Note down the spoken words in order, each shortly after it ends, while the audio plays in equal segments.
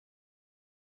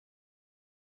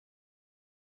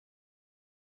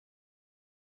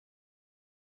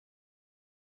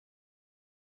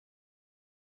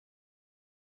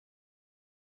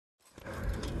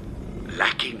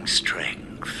lacking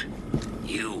strength.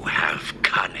 You have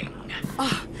cunning.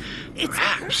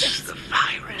 Perhaps the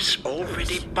virus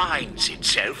already binds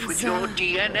itself with your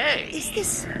DNA. Is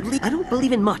this... I don't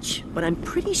believe in much, but I'm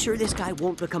pretty sure this guy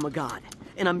won't become a god.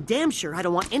 And I'm damn sure I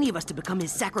don't want any of us to become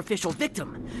his sacrificial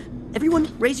victim. Everyone,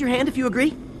 raise your hand if you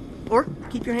agree. Or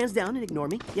keep your hands down and ignore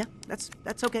me. Yeah, that's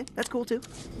okay. That's cool too.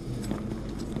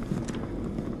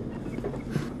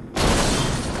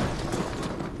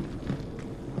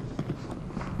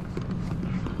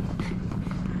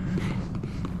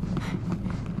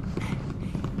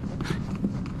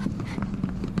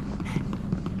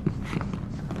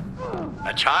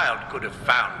 A child could have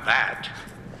found that.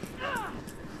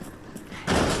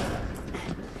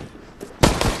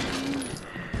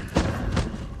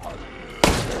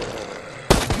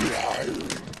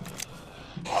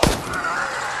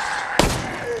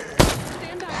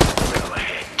 Go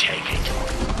ahead, take it.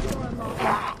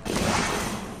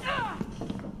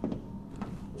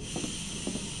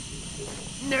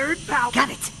 Nerd power. Got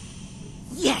it.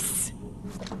 Yes.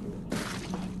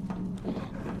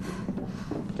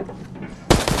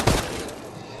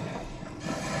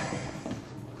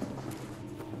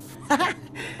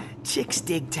 Chicks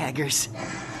dig taggers.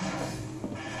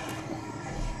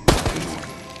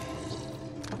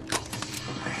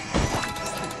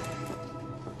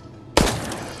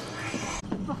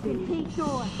 Fucking take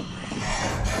door.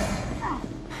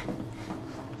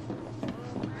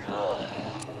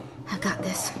 I got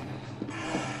this.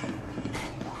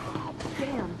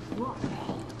 Damn, look.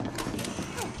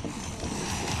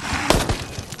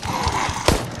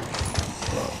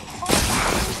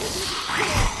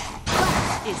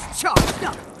 Is charged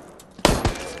up.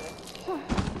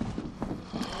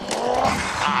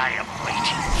 I am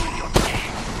waiting for your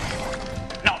death.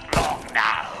 Not long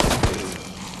now.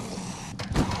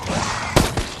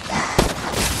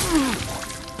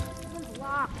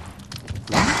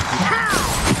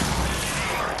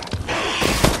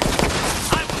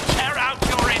 I will tear out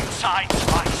your insides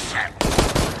myself.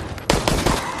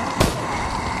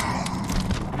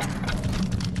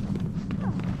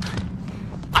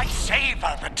 I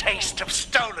savor the taste of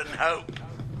stolen hope.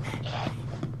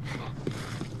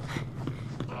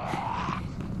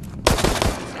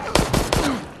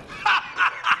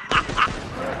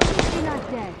 You're not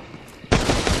dead.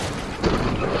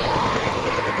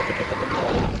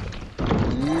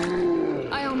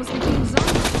 I almost became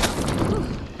zombie.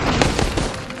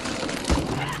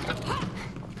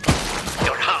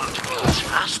 Your heart beats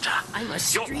faster. I'm a Your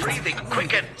street... breathing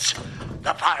quickens.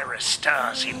 The virus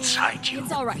stirs inside you.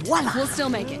 It's all right. Voila. We'll still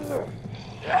make it.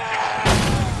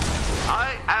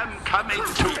 I am coming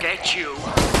to get you.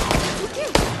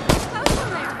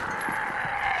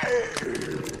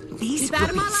 These Keep out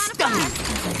of will my be line of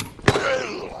stunning.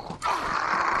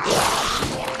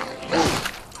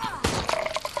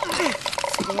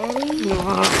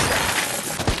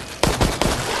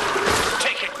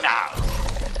 Take it now.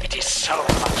 It is so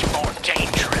much more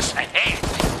dangerous ahead.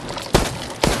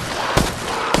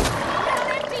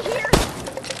 Empty here.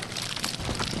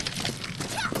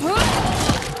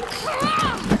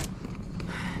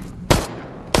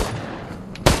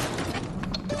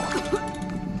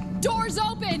 Doors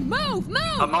open. Move,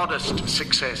 move. A modest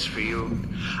success for you.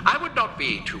 I would not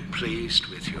be too pleased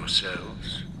with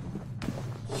yourselves.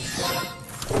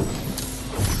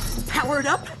 Powered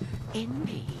up.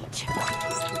 Engage.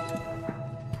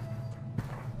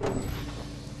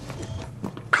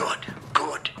 Good,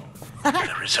 good.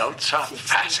 The results are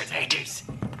fascinating.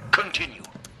 Continue.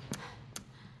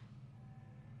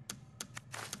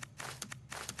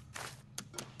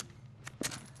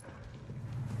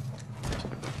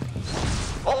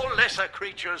 All lesser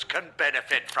creatures can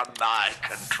benefit from my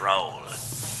control.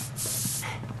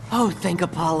 Oh, thank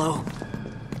Apollo.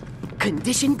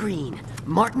 Condition green.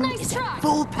 Martin Nice is try. at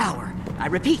full power. I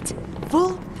repeat,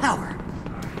 full power.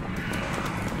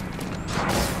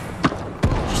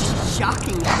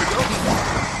 Shocking.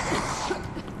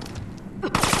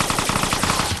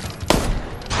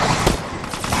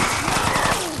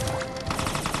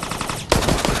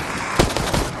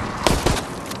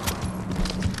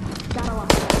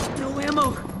 No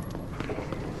ammo.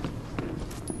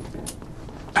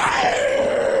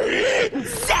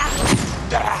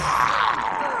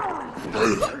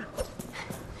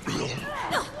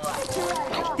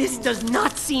 This does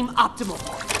not seem optimal.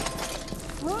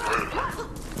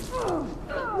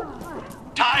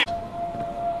 Time!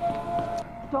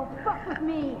 Don't fuck with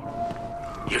me.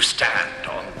 You stand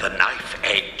on the knife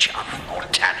edge of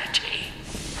mortality.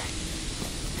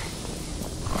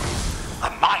 A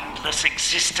mindless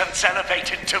existence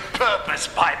elevated to purpose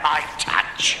by my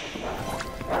touch.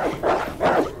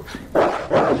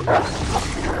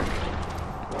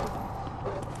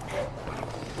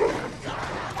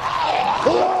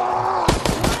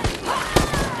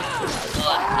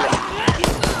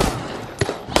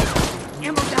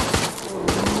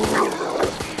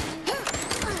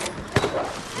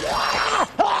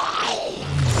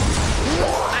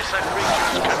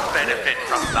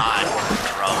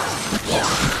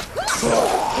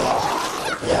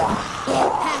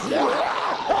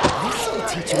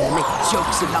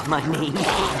 cares about my name?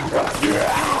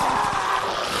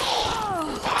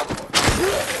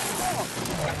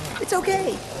 It's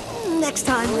okay. Next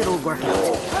time it'll work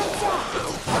out.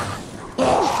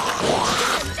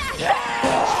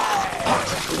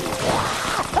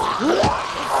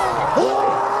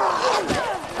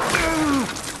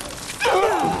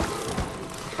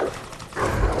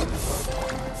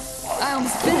 I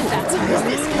almost bit it that time. Is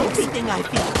this everything I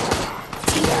feel?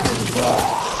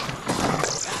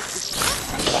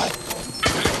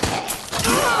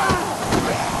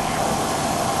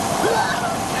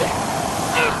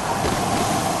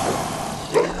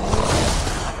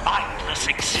 Mindless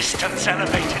existence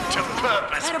elevated to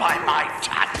purpose by my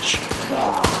touch.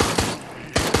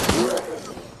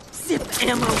 Zip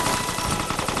ammo.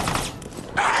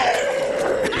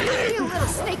 You little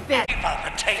snake bit. Savor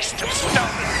the taste of stolen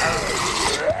home.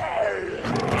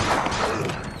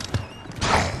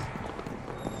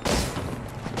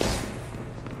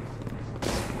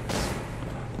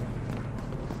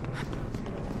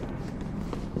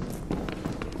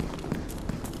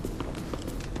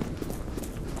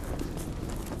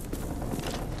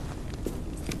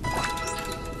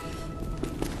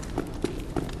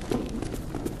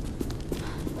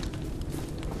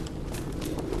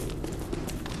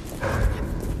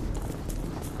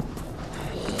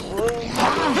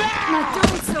 Not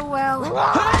doing so well. The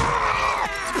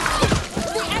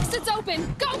exit's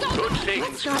open. Go, go. Good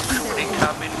things only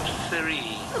come in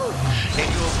three. In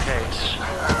your case,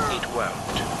 it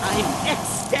won't. I'm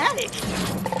ecstatic.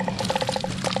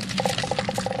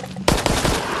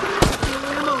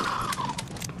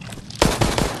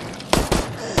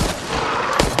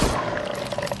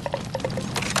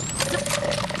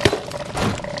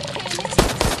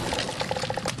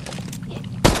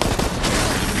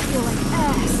 Feel like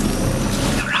ass.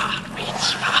 Your heart beats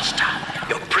faster.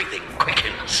 Your breathing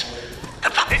quickens.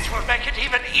 This will make it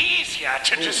even easier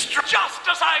to destroy. Just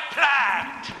as I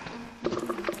planned.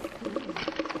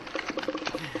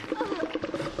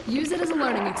 Use it as a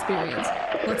learning experience.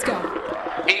 Let's go.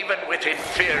 Even with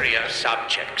inferior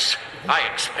subjects, I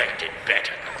expected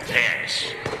better than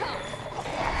this.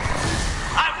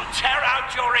 I will tear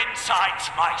out your insides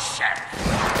myself.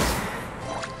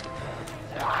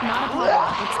 Not a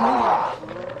problem. Let's move on.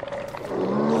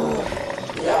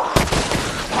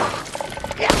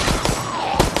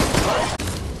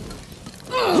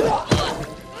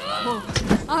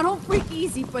 I don't freak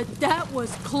easy, but that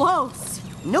was close.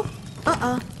 Nope.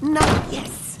 Not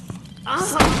yes.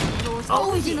 Door's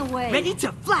always in the way. Ready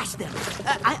to flash them.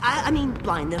 I mean,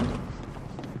 blind them.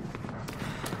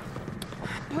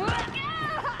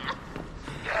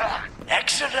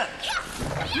 Excellent.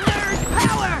 Nerd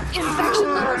power!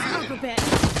 Infection levels up a bit.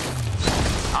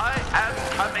 I am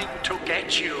coming to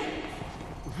get you.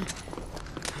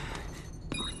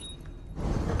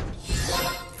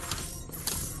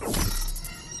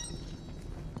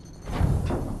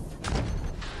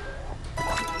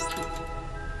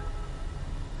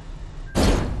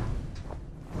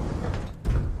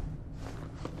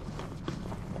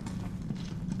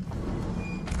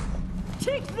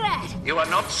 Take that! You are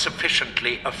not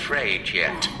sufficiently afraid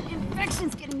yet.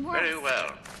 Infection's getting worse. Very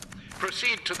well.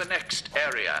 Proceed to the next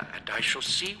area, and I shall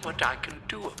see what I can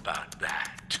do about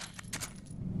that.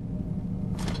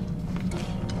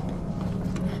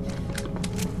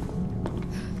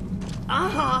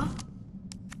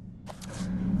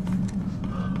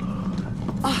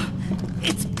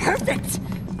 It's perfect.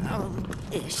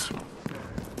 Ish.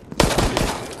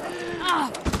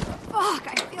 Ah, fuck!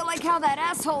 I feel like how that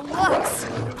asshole looks.